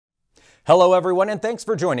Hello everyone, and thanks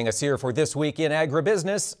for joining us here for This Week in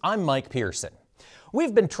Agribusiness. I'm Mike Pearson.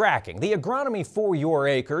 We've been tracking the agronomy for your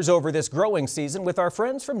acres over this growing season with our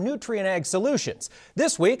friends from Nutrient Ag Solutions.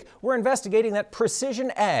 This week, we're investigating that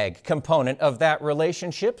precision ag component of that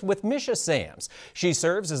relationship with Misha Sams. She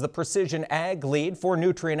serves as the precision ag lead for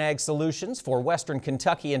Nutrient Ag Solutions for Western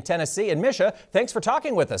Kentucky and Tennessee. And Misha, thanks for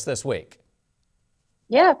talking with us this week.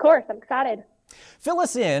 Yeah, of course. I'm excited. Fill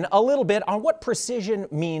us in a little bit on what precision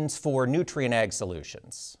means for Nutrient Ag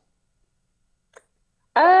Solutions.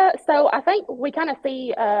 So I think we kind of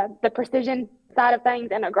see the precision side of things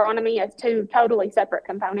and agronomy as two totally separate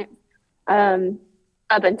components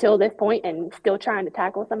up until this point, and still trying to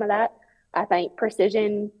tackle some of that. I think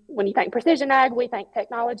precision, when you think precision ag, we think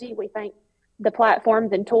technology, we think the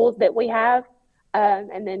platforms and tools that we have,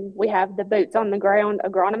 and then we have the boots on the ground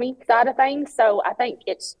agronomy side of things. So I think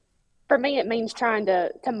for me, it means trying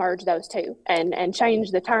to merge those two and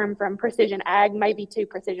change the term from precision ag maybe to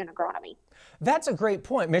precision agronomy. That's a great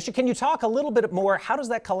point. Misha, can you talk a little bit more? How does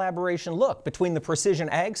that collaboration look between the precision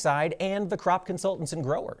ag side and the crop consultants and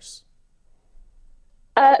growers?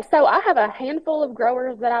 So I have a handful of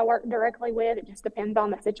growers that I work directly with. It just depends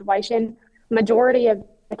on the situation. Majority of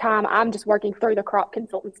the time, I'm just working through the crop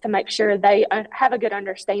consultants to make sure they have a good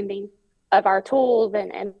understanding of our tools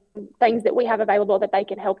and things that we have available that they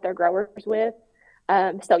can help their growers with.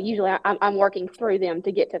 So usually I'm working through them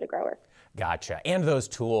to get to the grower. Gotcha. And those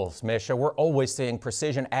tools, Misha, we're always seeing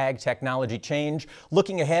precision ag technology change.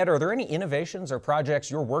 Looking ahead, are there any innovations or projects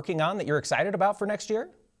you're working on that you're excited about for next year?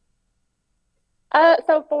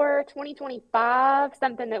 So for 2025,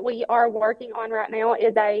 something that we are working on right now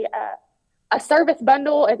is a service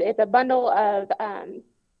bundle. It's a bundle of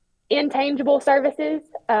intangible services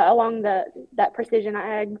along that precision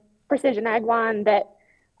ag line that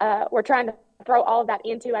we're trying to throw all of that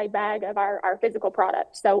into a bag of our physical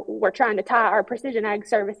product. So we're trying to tie our precision ag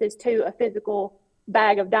services to a physical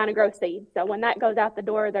bag of Dynagrow seed. So when that goes out the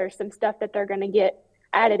door, there's some stuff that they're going to get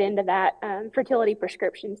added into that, fertility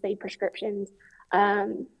prescriptions, seed prescriptions,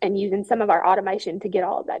 and using some of our automation to get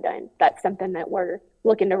all of that done. That's something that we're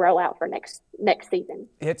looking to roll out for next season.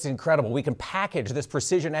 It's incredible. We can package this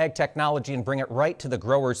precision ag technology and bring it right to the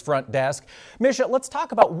grower's front desk. Misha, let's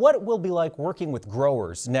talk about what it will be like working with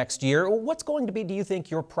growers next year. What's going to be, do you think,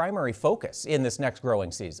 your primary focus in this next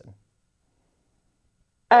growing season?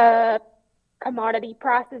 Commodity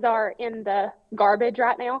prices are in the garbage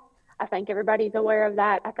right now. I think everybody's aware of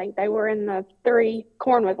that. I think they were in the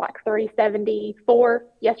corn was like 374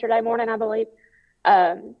 yesterday morning, I believe.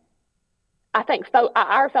 I think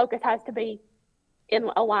our focus has to be in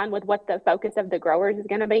line with what the focus of the growers is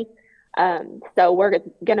going to be. So we're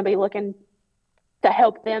going to be looking to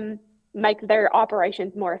help them make their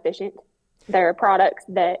operations more efficient. There are products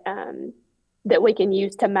that we can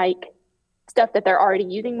use to make stuff that they're already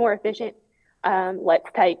using more efficient. Let's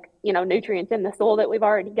take, nutrients in the soil that we've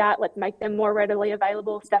already got. Let's make them more readily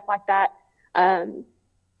available, stuff like that.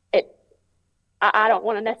 I don't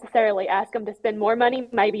want to necessarily ask them to spend more money.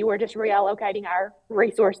 Maybe we're just reallocating our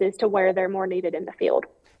resources to where they're more needed in the field.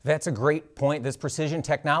 That's a great point. This precision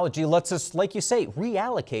technology lets us, like you say,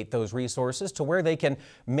 reallocate those resources to where they can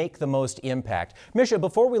make the most impact. Misha,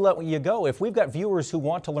 before we let you go, if we've got viewers who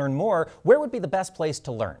want to learn more, where would be the best place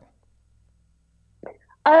to learn?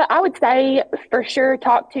 I would say for sure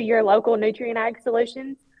talk to your local Nutrient Ag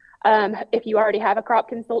Solutions. If you already have a crop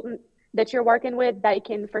consultant that you're working with, they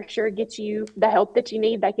can for sure get you the help that you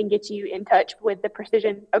need. They can get you in touch with the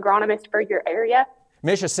precision agronomist for your area.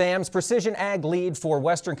 Misha Sams, precision ag lead for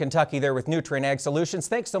Western Kentucky there with Nutrient Ag Solutions.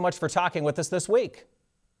 Thanks so much for talking with us this week.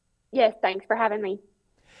 Yes, thanks for having me.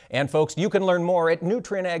 And folks, you can learn more at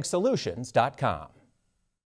nutrientagsolutions.com.